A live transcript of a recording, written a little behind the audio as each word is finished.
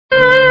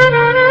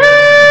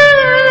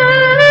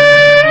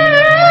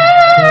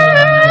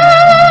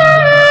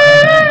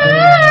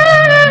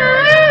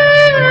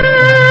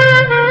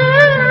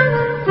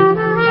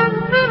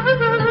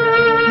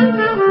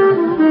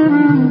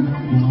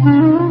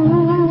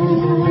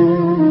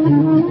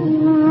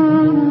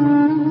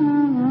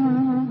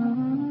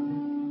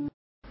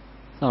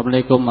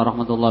Assalamualaikum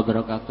warahmatullahi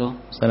wabarakatuh.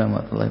 Assalamualaikum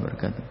warahmatullahi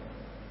wabarakatuh.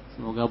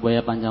 Semoga Buya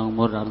panjang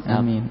umur dan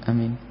sehat. Amin,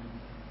 amin.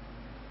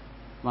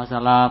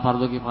 Masalah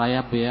fardu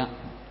kifayah, Buya.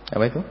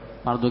 Apa itu?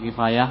 Fardu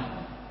kifayah.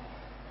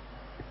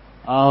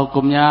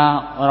 Hukumnya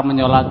orang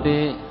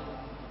menyolati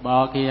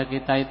bahwa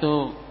kita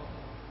itu,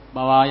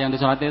 bahwa yang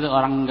disolati itu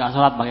orang nggak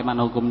sholat,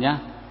 bagaimana hukumnya?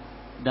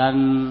 Dan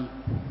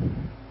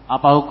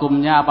apa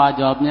hukumnya, apa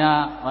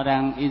jawabnya orang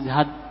yang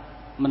izhad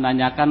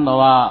menanyakan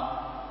bahwa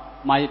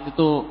mayit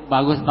itu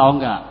bagus atau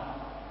enggak?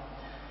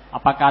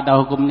 Apakah ada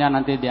hukumnya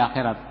nanti di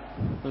akhirat?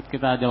 Terus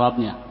kita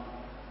jawabnya.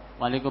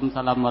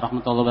 Waalaikumsalam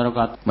warahmatullahi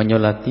wabarakatuh.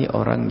 Menyolati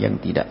orang yang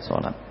tidak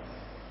sholat.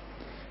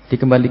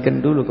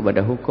 Dikembalikan dulu kepada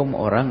hukum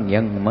orang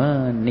yang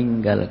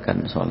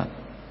meninggalkan sholat.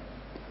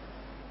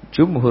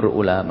 Jumhur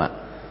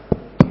ulama,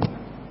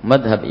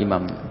 madhab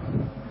Imam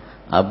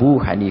Abu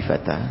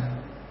Hanifah,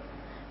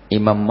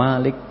 Imam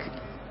Malik,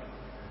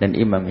 dan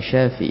Imam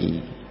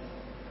Syafi'i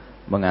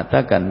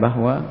mengatakan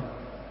bahwa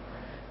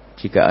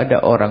jika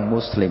ada orang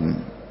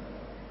muslim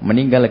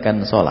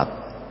meninggalkan sholat,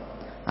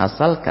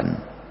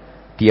 asalkan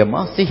dia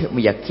masih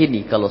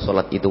meyakini kalau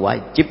sholat itu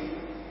wajib,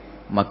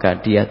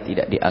 maka dia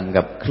tidak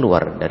dianggap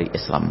keluar dari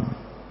Islam,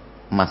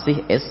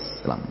 masih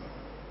Islam.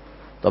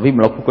 Tapi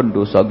melakukan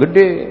dosa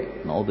gede,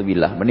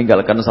 naudzubillah,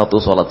 meninggalkan satu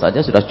sholat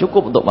saja sudah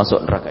cukup untuk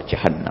masuk neraka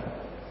jahanam,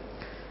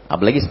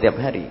 apalagi setiap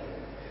hari.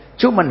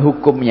 Cuman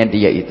hukumnya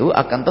dia itu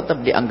akan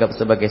tetap dianggap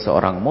sebagai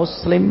seorang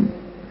muslim,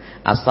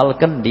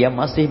 asalkan dia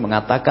masih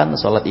mengatakan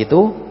sholat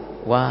itu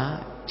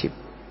wajib.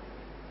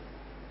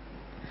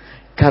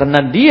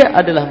 Karena dia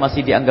adalah masih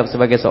dianggap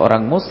sebagai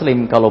seorang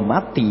muslim, kalau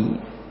mati,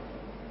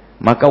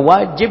 maka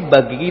wajib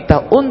bagi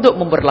kita untuk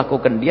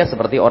memperlakukan dia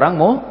seperti orang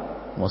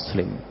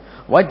muslim.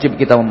 Wajib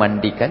kita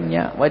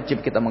memandikannya,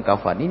 wajib kita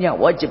mengkafaninya,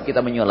 wajib kita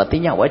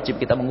menyolatinya, wajib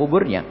kita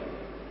menguburnya.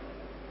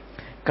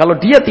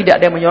 Kalau dia tidak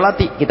ada yang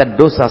menyolati, kita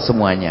dosa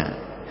semuanya.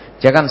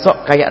 Jangan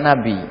sok kayak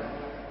Nabi.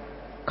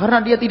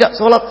 Karena dia tidak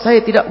sholat, saya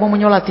tidak mau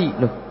menyolati.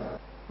 Loh,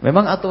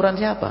 memang aturan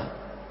siapa?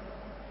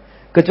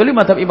 Kecuali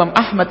mazhab Imam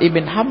Ahmad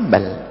ibn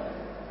Hanbal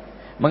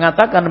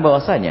mengatakan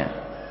bahwasanya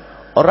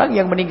orang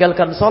yang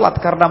meninggalkan sholat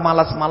karena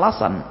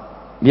malas-malasan,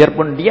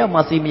 biarpun dia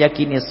masih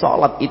meyakini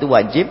sholat itu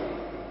wajib,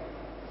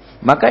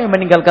 maka yang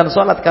meninggalkan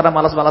sholat karena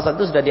malas-malasan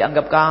itu sudah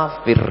dianggap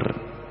kafir.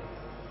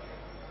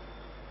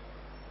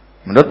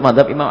 Menurut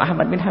mazhab Imam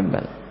Ahmad bin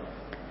Hanbal.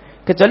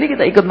 Kecuali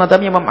kita ikut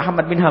mazhab Imam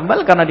Ahmad bin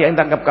Hanbal, karena dia yang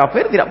dianggap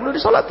kafir tidak perlu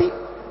disolati,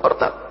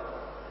 murtad.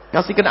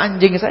 Kasihkan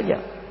anjing saja.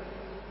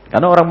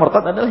 Karena orang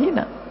murtad adalah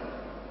hina.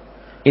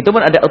 Itu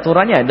pun ada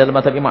aturannya dalam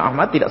mazhab Imam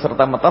Ahmad, tidak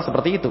serta-merta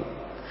seperti itu.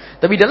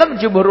 Tapi dalam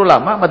jumhur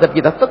ulama, mazhab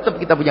kita tetap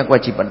kita punya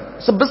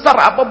kewajiban. Sebesar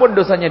apapun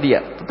dosanya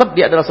dia, tetap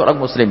dia adalah seorang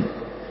muslim.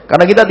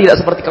 Karena kita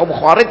tidak seperti kaum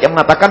Khawarij yang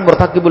mengatakan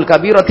murtakibul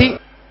kabirati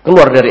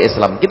keluar dari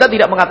Islam. Kita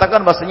tidak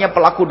mengatakan bahasanya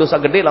pelaku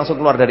dosa gede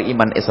langsung keluar dari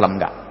iman Islam,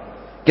 enggak.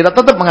 Kita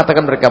tetap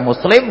mengatakan mereka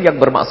muslim yang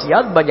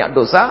bermaksiat, banyak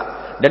dosa,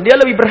 dan dia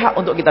lebih berhak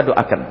untuk kita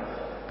doakan.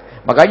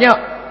 Makanya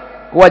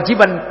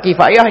kewajiban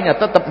kifayahnya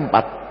tetap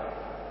 4.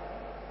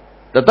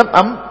 Tetap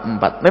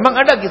 4. Memang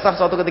ada kisah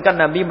suatu ketika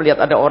Nabi melihat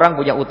ada orang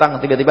punya utang,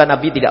 tiba-tiba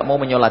Nabi tidak mau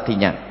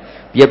menyolatinya.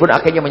 Biarpun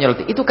akhirnya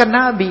menyolati. Itu kan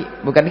Nabi,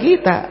 bukan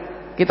kita.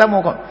 Kita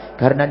mau kok,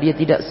 karena dia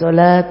tidak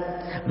sholat,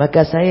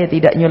 maka saya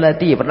tidak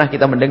nyolati. Pernah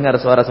kita mendengar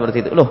suara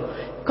seperti itu. Loh,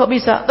 kok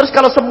bisa? Terus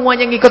kalau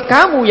semuanya ngikut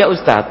kamu ya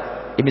Ustaz?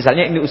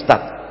 Misalnya ini Ustaz.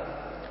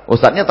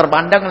 Ustaznya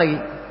terpandang lagi.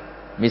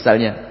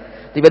 Misalnya.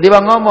 Tiba-tiba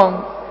ngomong,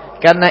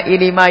 karena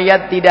ini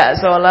mayat tidak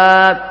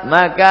sholat,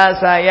 maka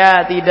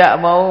saya tidak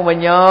mau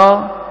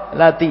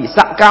menyolati.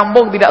 Sak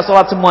kampung tidak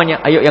sholat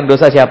semuanya. Ayo, yang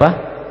dosa siapa?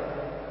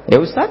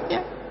 Ya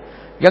Ustaznya.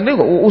 Yang ini,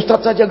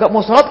 Ustaz saja gak mau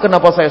sholat,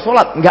 kenapa saya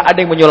sholat? Gak ada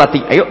yang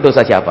menyolati. Ayo,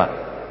 dosa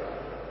siapa?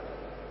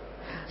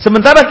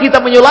 Sementara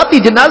kita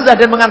menyolati jenazah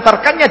dan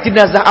mengantarkannya,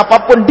 jenazah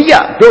apapun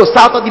dia,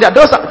 dosa atau tidak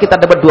dosa, kita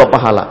dapat 2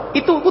 pahala.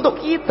 Itu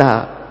untuk kita.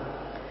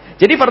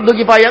 Jadi fardu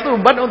kifayah itu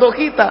beban untuk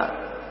kita.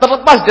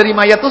 Terlepas dari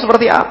mayat itu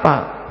seperti apa.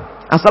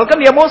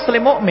 Asalkan dia muslim,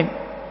 mukmin.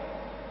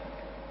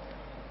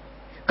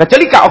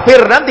 Kecuali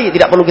kafir nanti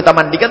tidak perlu kita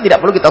mandikan,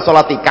 tidak perlu kita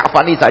sholati,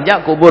 kafani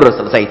saja, kubur,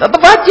 selesai.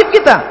 Tetap wajib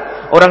kita.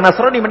 Orang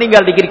Nasrani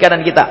meninggal di kiri kanan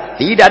kita,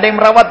 tidak ada yang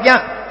merawatnya,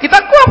 kita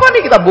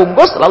kafani, kita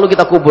bungkus, lalu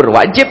kita kubur.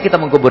 Wajib kita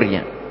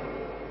mengkuburnya.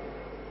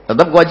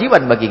 Tetap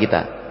kewajiban bagi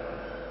kita.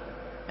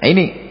 Nah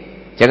ini,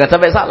 jangan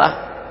sampai salah.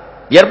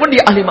 Biarpun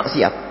dia ahli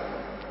maksiat,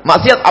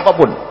 maksiat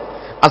apapun,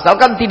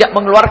 asalkan tidak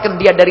mengeluarkan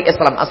dia dari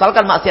Islam,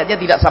 asalkan maksiatnya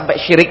tidak sampai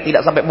syirik,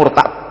 tidak sampai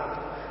murtad,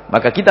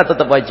 maka kita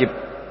tetap wajib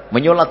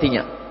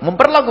menyolatinya,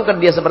 memperlakukan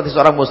dia seperti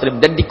seorang muslim,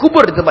 dan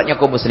dikubur di tempatnya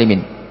kaum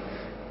muslimin.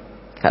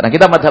 Karena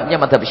kita madhabnya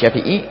madhab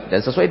Syafi'i,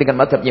 dan sesuai dengan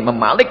madhabnya Imam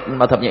Malik dan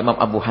madhabnya Imam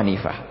Abu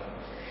Hanifah.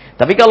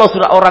 Tapi kalau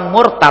sudah orang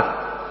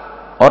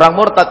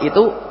murtad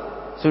itu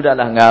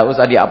sudahlah, nggak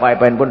usah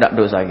diapa-apain pun tidak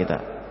dosa kita.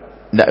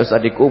 Tidak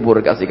usah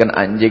dikubur, kasihkan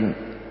anjing,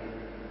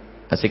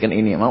 kasihkan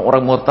ini.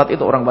 Orang murtad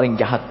itu orang paling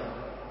jahat.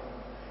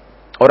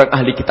 Orang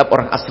ahli kitab,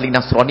 orang asli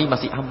Nasrani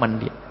masih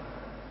aman dia.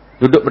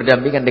 Duduk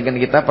berdampingan dengan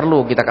kita,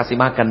 perlu kita kasih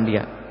makan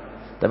dia.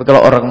 Tapi kalau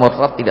orang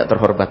murtad tidak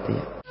terhormat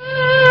dia.